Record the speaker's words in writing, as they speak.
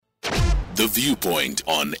The Viewpoint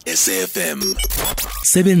on SAFM.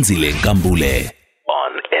 Sebenzile Nkambule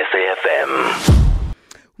on SAFM.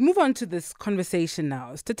 Move on to this conversation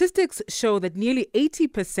now. Statistics show that nearly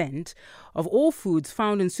 80% of all foods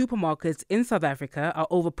found in supermarkets in South Africa are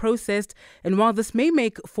overprocessed, and while this may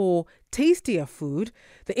make for tastier food,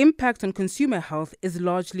 the impact on consumer health is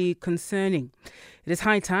largely concerning. It is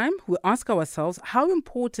high time we ask ourselves how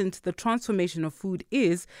important the transformation of food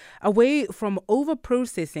is away from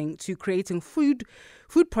overprocessing to creating food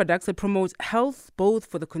products that promote health both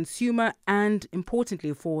for the consumer and,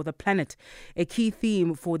 importantly, for the planet. A key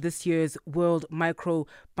theme for this year's World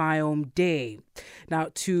Microbiome Day. Now,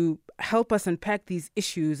 to help us unpack these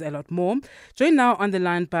issues a lot more, joined now on the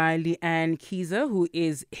line by Leanne Kiezer, who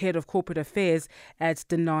is Head of Corporate Affairs at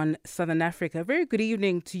Danone Southern Africa. Very good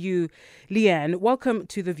evening to you, Leanne. Welcome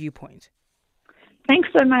to The Viewpoint. Thanks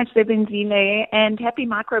so much, Sebenzile, and happy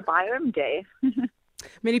Microbiome Day.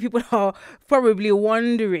 Many people are probably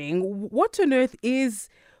wondering, what on earth is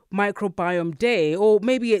Microbiome Day? Or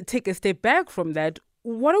maybe take a step back from that.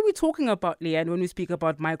 What are we talking about, Leanne, when we speak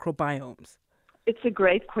about microbiomes? It's a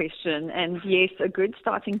great question. And yes, a good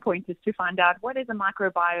starting point is to find out what is a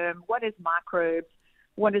microbiome, what is microbes,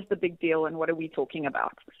 what is the big deal, and what are we talking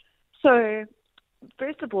about? So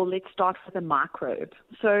first of all, let's start with a microbe.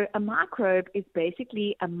 So a microbe is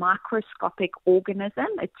basically a microscopic organism,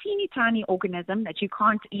 a teeny tiny organism that you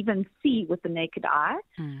can't even see with the naked eye.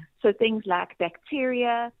 So things like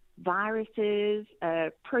bacteria, viruses,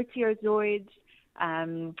 proteozoids,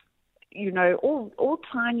 all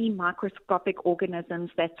tiny microscopic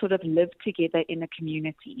organisms that sort of live together in a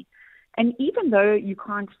community. And even though you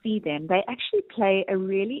can't see them, they actually play a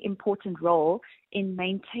really important role in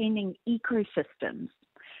maintaining ecosystems.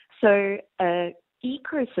 So an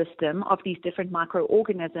ecosystem of these different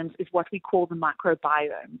microorganisms is what we call the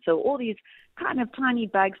microbiome. So all these kind of tiny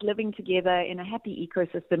bugs living together in a happy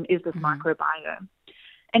ecosystem is this microbiome.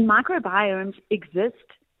 And microbiomes exist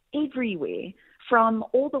everywhere, from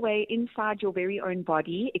all the way inside your very own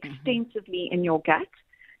body, extensively in your gut,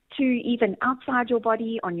 to even outside your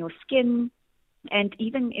body, on your skin, and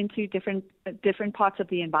even into different parts of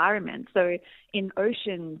the environment. So in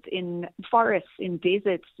oceans, in forests, in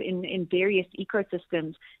deserts, in various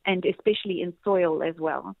ecosystems, and especially in soil as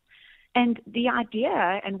well. And the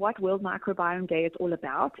idea, and what World Microbiome Day is all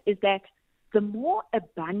about, is that the more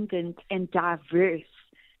abundant and diverse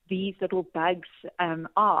these little bugs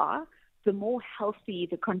are, the more healthy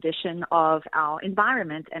the condition of our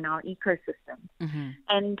environment and our ecosystem.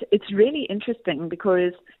 And it's really interesting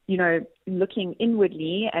because, looking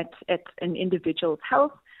inwardly at an individual's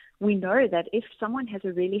health, we know that if someone has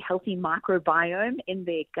a really healthy microbiome in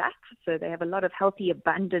their gut, so they have a lot of healthy,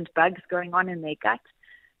 abundant bugs going on in their gut,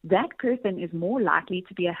 that person is more likely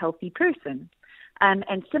to be a healthy person.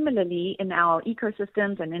 And similarly, in our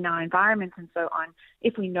ecosystems and in our environments and so on,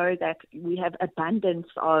 if we know that we have abundance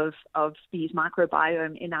of these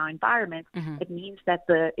microbiome in our environment, it means that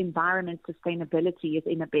the environment sustainability is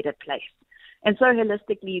in a better place. And so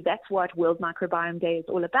holistically, that's what World Microbiome Day is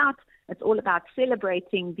all about. It's all about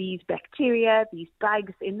celebrating these bacteria, these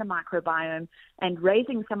bugs in the microbiome, and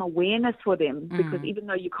raising some awareness for them, because even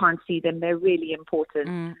though you can't see them, they're really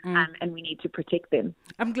important, and we need to protect them.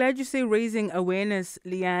 I'm glad you say raising awareness,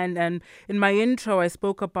 Leanne. And in my intro, I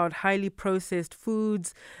spoke about highly processed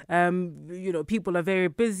foods. People are very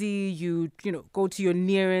busy. You go to your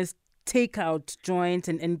nearest takeout joint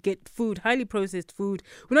and get food, highly processed food.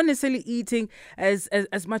 We're not necessarily eating as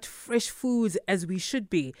much fresh foods as we should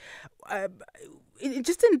be.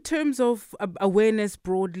 Just in terms of awareness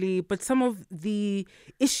broadly, but some of the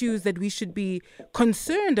issues that we should be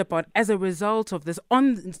concerned about as a result of this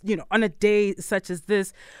on a day such as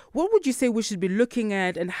this, what would you say we should be looking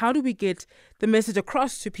at, and how do we get the message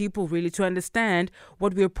across to people really to understand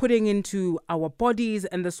what we're putting into our bodies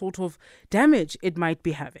and the sort of damage it might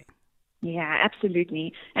be having? Yeah,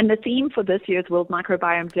 absolutely. And the theme for this year's World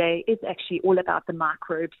Microbiome Day is actually all about the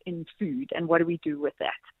microbes in food and what do we do with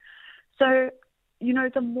that. So,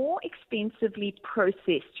 the more expensively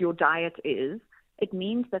processed your diet is, it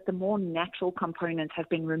means that the more natural components have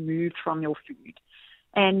been removed from your food.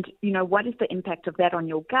 And, what is the impact of that on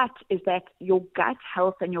your gut is that your gut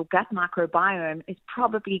health and your gut microbiome is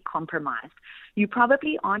probably compromised. You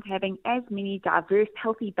probably aren't having as many diverse,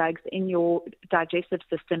 healthy bugs in your digestive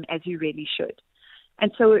system as you really should.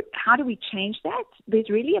 And so how do we change that? There's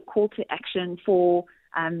really a call to action for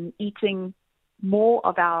eating more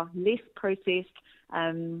of our less processed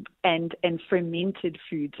and fermented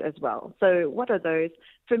foods as well. So what are those?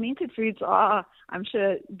 Fermented foods are, I'm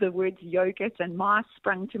sure the words yogurt and mass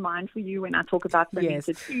sprung to mind for you when I talk about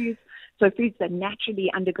fermented foods. So foods that naturally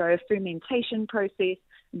undergo a fermentation process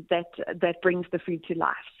that brings the food to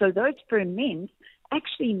life. So those ferments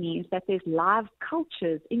actually means that there's live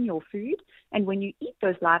cultures in your food. And when you eat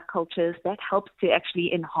those live cultures, that helps to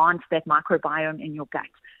actually enhance that microbiome in your gut.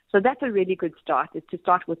 So that's a really good start, is to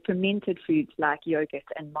start with fermented foods like yogurt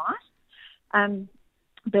and mice.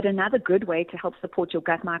 But another good way to help support your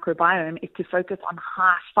gut microbiome is to focus on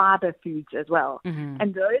high fiber foods as well. Mm-hmm.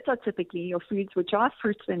 And those are typically your foods which are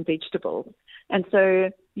fruits and vegetables. And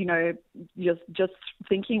so, just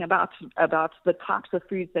thinking about the types of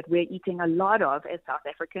foods that we're eating a lot of as South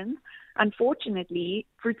Africans, unfortunately,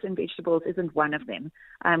 fruits and vegetables isn't one of them.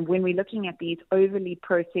 When we're looking at these overly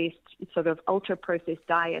processed, sort of ultra-processed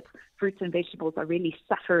diets, fruits and vegetables are really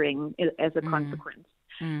suffering as a consequence.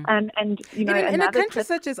 And in a country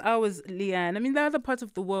such as ours, Leanne, I mean, there are other parts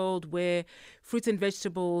of the world where fruits and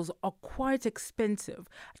vegetables are quite expensive.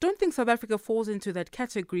 I don't think South Africa falls into that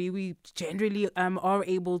category. We generally are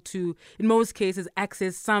able to, in most cases,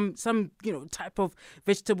 access some type of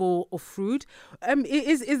vegetable or fruit.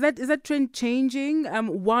 Is that trend changing?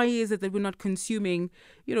 Why is it that we're not consuming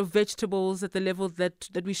vegetables at the level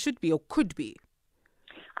that we should be or could be?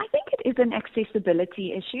 I think it is an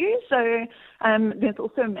accessibility issue. So there's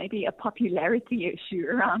also maybe a popularity issue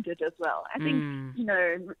around it as well. I think,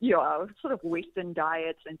 sort of Western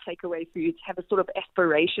diets and takeaway foods have a sort of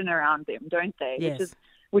aspiration around them, don't they? Yes.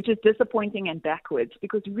 Which is disappointing and backwards,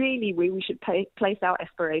 because really where we should place our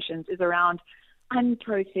aspirations is around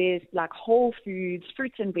unprocessed, like whole foods,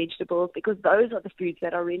 fruits and vegetables, because those are the foods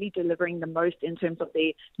that are really delivering the most in terms of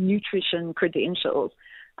their nutrition credentials.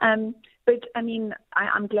 But, I mean,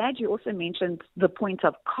 I'm glad you also mentioned the point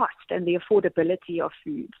of cost and the affordability of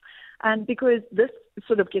foods, because this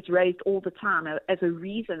sort of gets raised all the time as a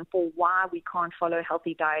reason for why we can't follow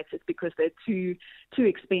healthy diets is because they're too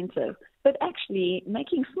expensive. But actually,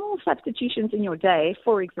 making small substitutions in your day,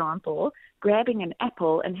 for example, grabbing an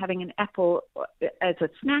apple and having an apple as a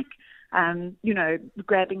snack,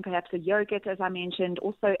 grabbing perhaps a yogurt, as I mentioned,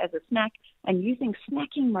 also as a snack, and using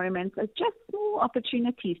snacking moments as just small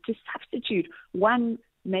opportunities to substitute one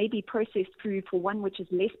maybe processed food for one which is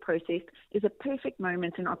less processed is a perfect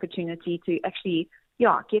moment and opportunity to actually,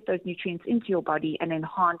 get those nutrients into your body and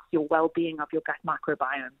enhance your well-being of your gut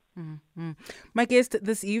microbiome. Mm-hmm. My guest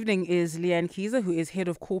this evening is Leanne Kiezer, who is Head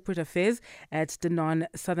of Corporate Affairs at Danone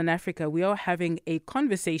Southern Africa. We are having a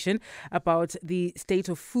conversation about the state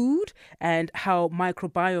of food and how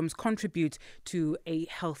microbiomes contribute to a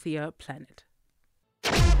healthier planet.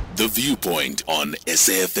 The Viewpoint on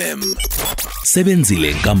SAFM.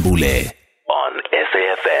 Sebenzile Nkambule on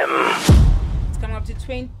SAFM.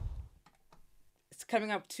 It's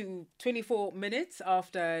coming up to 24 minutes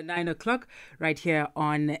after 9 o'clock right here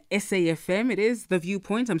on SAFM. It is The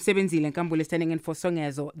Viewpoint. I'm Sebenzile Nkambule standing in for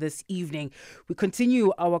Songezo this evening. We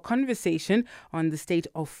continue our conversation on the state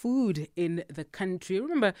of food in the country.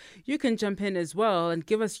 Remember, you can jump in as well and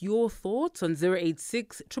give us your thoughts on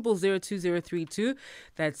 086 000 2032.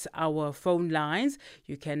 That's our phone lines.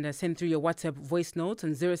 You can send through your WhatsApp voice notes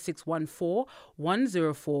on 0614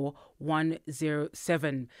 104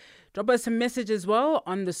 107. Drop us a message as well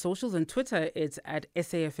on the socials. On Twitter, it's at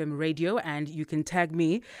SAFM Radio, and you can tag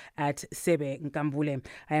me at Sebe Nkambule.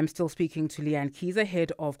 I am still speaking to Leanne Kiezer,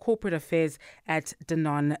 Head of Corporate Affairs at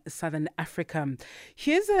Danone Southern Africa.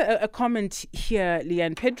 Here's a comment here,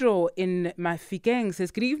 Leanne. Pedro in Mafikeng says,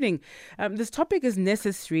 good evening. This topic is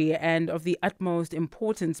necessary and of the utmost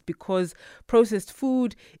importance because processed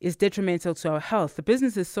food is detrimental to our health. The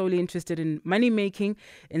business is solely interested in money making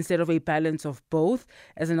instead of a balance of both.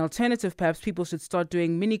 As an alternative, perhaps people should start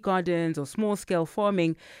doing mini gardens or small scale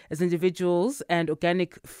farming as individuals and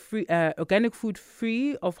organic food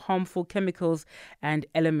free of harmful chemicals and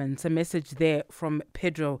elements. A message there from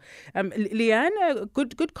Pedro. Leanne,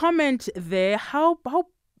 good comment there. How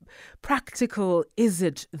practical is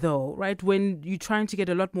it though, right? When you're trying to get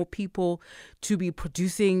a lot more people to be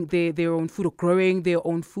producing their own food or growing their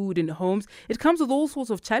own food in homes, it comes with all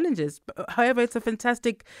sorts of challenges. However, it's a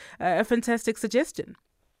fantastic suggestion.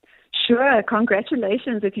 Sure.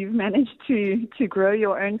 Congratulations if you've managed to grow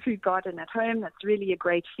your own food garden at home. That's really a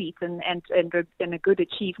great feat and a good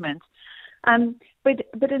achievement.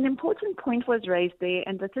 But an important point was raised there,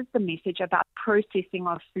 and this is the message about processing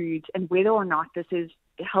of foods and whether or not this is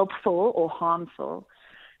helpful or harmful.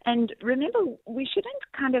 And remember, we shouldn't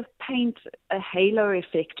kind of paint a halo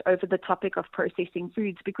effect over the topic of processing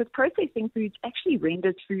foods, because processing foods actually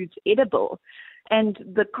renders foods edible. And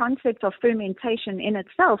the concept of fermentation in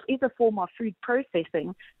itself is a form of food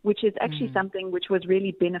processing, which is actually something which was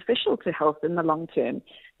really beneficial to health in the long term.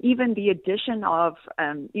 Even the addition of,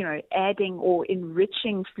 adding or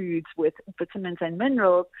enriching foods with vitamins and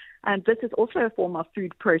minerals, and this is also a form of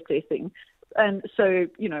food processing. So,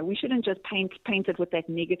 we shouldn't just paint it with that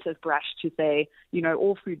negative brush to say,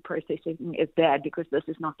 all food processing is bad, because this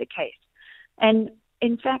is not the case. And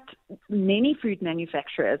in fact, many food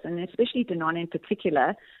manufacturers, and especially Danone in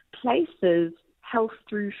particular, places health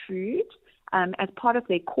through food as part of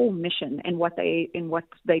their core mission and what they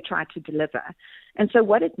try to deliver. And so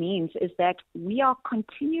what it means is that we are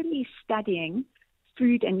continually studying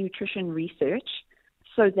food and nutrition research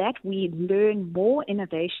so that we learn more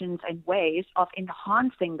innovations and ways of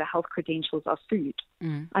enhancing the health credentials of food.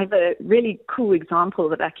 I have a really cool example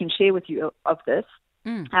that I can share with you of this.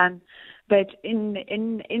 But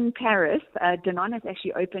in Paris, Danone has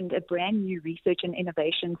actually opened a brand new research and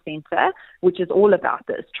innovation center, which is all about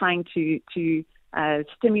this, trying to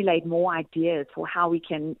stimulate more ideas for how we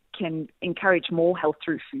can encourage more health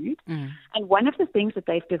through food. And one of the things that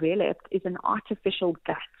they've developed is an artificial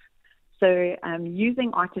gut. So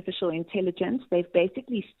using artificial intelligence, they've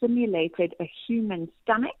basically simulated a human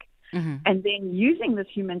stomach. And then using this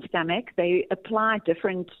human stomach, they apply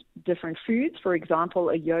different foods, for example,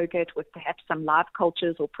 a yogurt with perhaps some live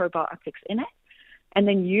cultures or probiotics in it. And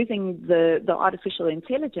then using the artificial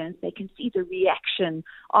intelligence, they can see the reaction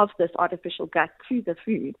of this artificial gut to the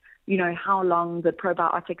food. How long the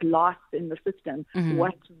probiotic lasts in the system,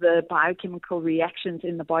 what the biochemical reactions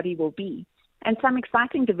in the body will be. And some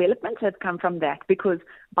exciting developments have come from that, because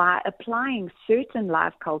by applying certain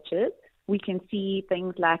live cultures, we can see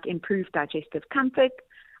things like improved digestive comfort.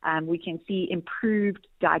 We can see improved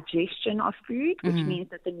digestion of food, which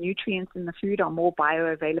means that the nutrients in the food are more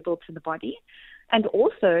bioavailable to the body. And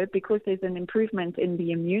also, because there's an improvement in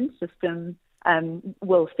the immune system,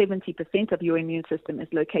 70% of your immune system is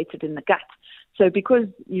located in the gut. So because,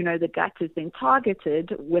 the gut is then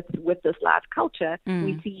targeted with this live culture,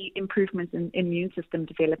 we see improvements in immune system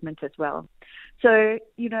development as well. So,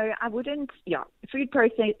 food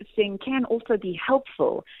processing can also be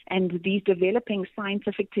helpful, and these developing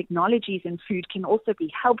scientific technologies in food can also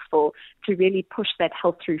be helpful to really push that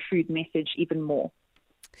health through food message even more.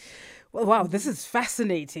 Well, wow, this is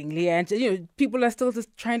fascinating, Leanne. People are still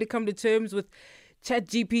just trying to come to terms with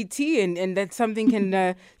ChatGPT and that something can,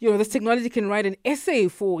 this technology can write an essay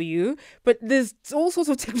for you. But there's all sorts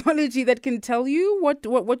of technology that can tell you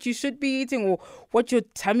what you should be eating or what your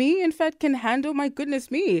tummy, in fact, can handle. My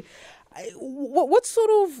goodness me. What sort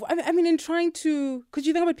of, in trying to, because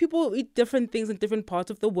you think about people eat different things in different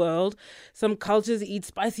parts of the world. Some cultures eat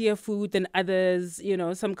spicier food than others.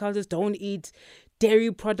 Some cultures don't eat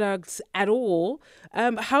dairy products at all.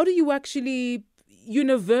 How do you actually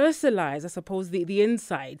universalize, I suppose, the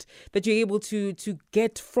insight that you're able to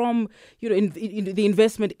get from, the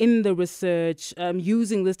investment in the research,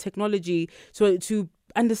 using this technology to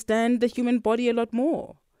understand the human body a lot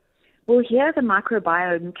more? Well, here the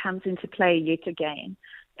microbiome comes into play yet again.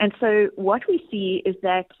 And so what we see is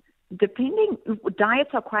that diets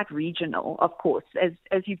are quite regional, of course, as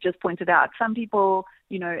you've just pointed out. Some people,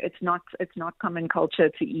 it's not common culture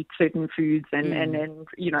to eat certain foods, and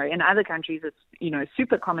in other countries it's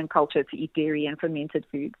super common culture to eat dairy and fermented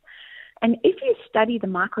foods. And if you study the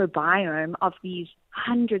microbiome of these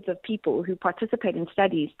hundreds of people who participate in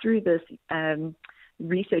studies through this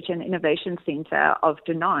Research and Innovation Center of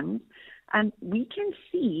Danone, we can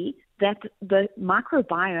see that the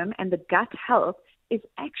microbiome and the gut health is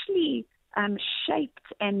actually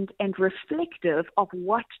shaped and reflective of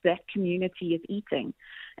what that community is eating.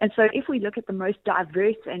 And so if we look at the most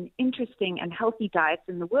diverse and interesting and healthy diets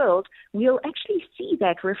in the world, we'll actually see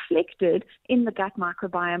that reflected in the gut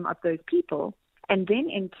microbiome of those people. And then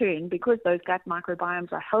in turn, because those gut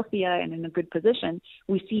microbiomes are healthier and in a good position,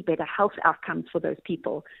 we see better health outcomes for those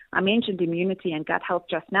people. I mentioned immunity and gut health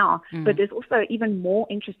just now, but there's also even more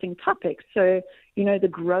interesting topics. So, the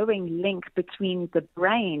growing link between the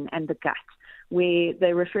brain and the gut, where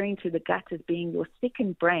they're referring to the gut as being your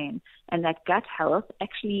second brain, and that gut health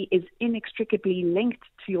actually is inextricably linked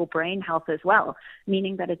to your brain health as well,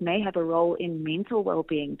 meaning that it may have a role in mental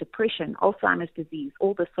well-being, depression, Alzheimer's disease,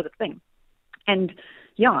 all this sort of thing. And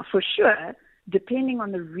yeah, for sure, depending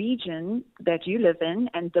on the region that you live in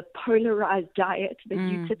and the polarized diet that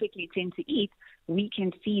you typically tend to eat, we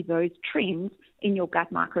can see those trends in your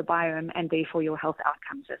gut microbiome and therefore your health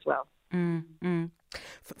outcomes as well.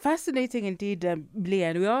 Fascinating indeed,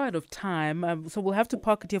 Leanne. We are out of time, so we'll have to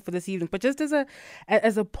park it here for this evening. But just as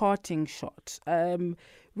a parting shot,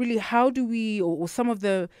 really, how do we, or some of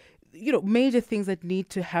the major things that need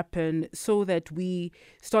to happen so that we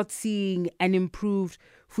start seeing an improved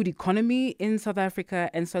food economy in South Africa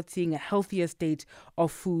and start seeing a healthier state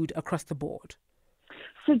of food across the board?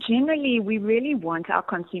 So generally, we really want our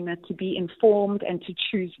consumers to be informed and to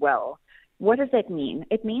choose well. What does that mean?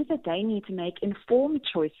 It means that they need to make informed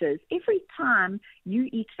choices. Every time you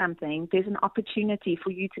eat something, there's an opportunity for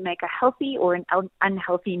you to make a healthy or an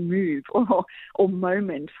unhealthy move or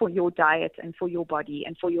moment for your diet and for your body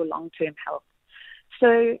and for your long-term health.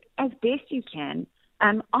 So as best you can,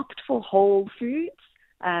 opt for whole foods,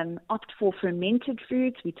 opt for fermented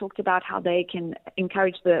foods. We talked about how they can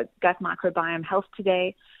encourage the gut microbiome health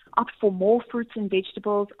today. Opt for more fruits and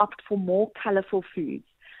vegetables. Opt for more colorful foods.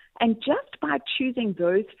 And just by choosing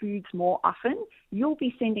those foods more often, you'll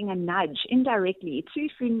be sending a nudge indirectly to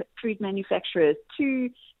food manufacturers, to,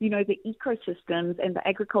 the ecosystems and the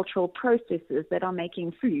agricultural processes that are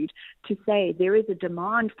making food, to say there is a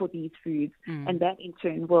demand for these foods. And that in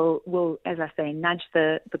turn will, as I say, nudge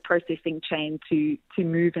the processing chain to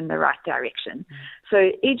move in the right direction.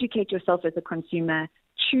 So educate yourself as a consumer.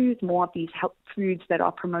 Choose more of these health foods that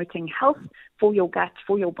are promoting health for your gut,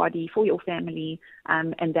 for your body, for your family,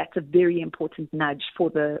 and that's a very important nudge for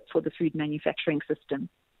the food manufacturing system.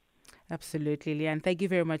 Absolutely, Leanne. Thank you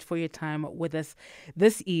very much for your time with us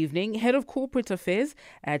this evening. Head of Corporate Affairs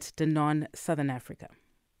at Danone Southern Africa.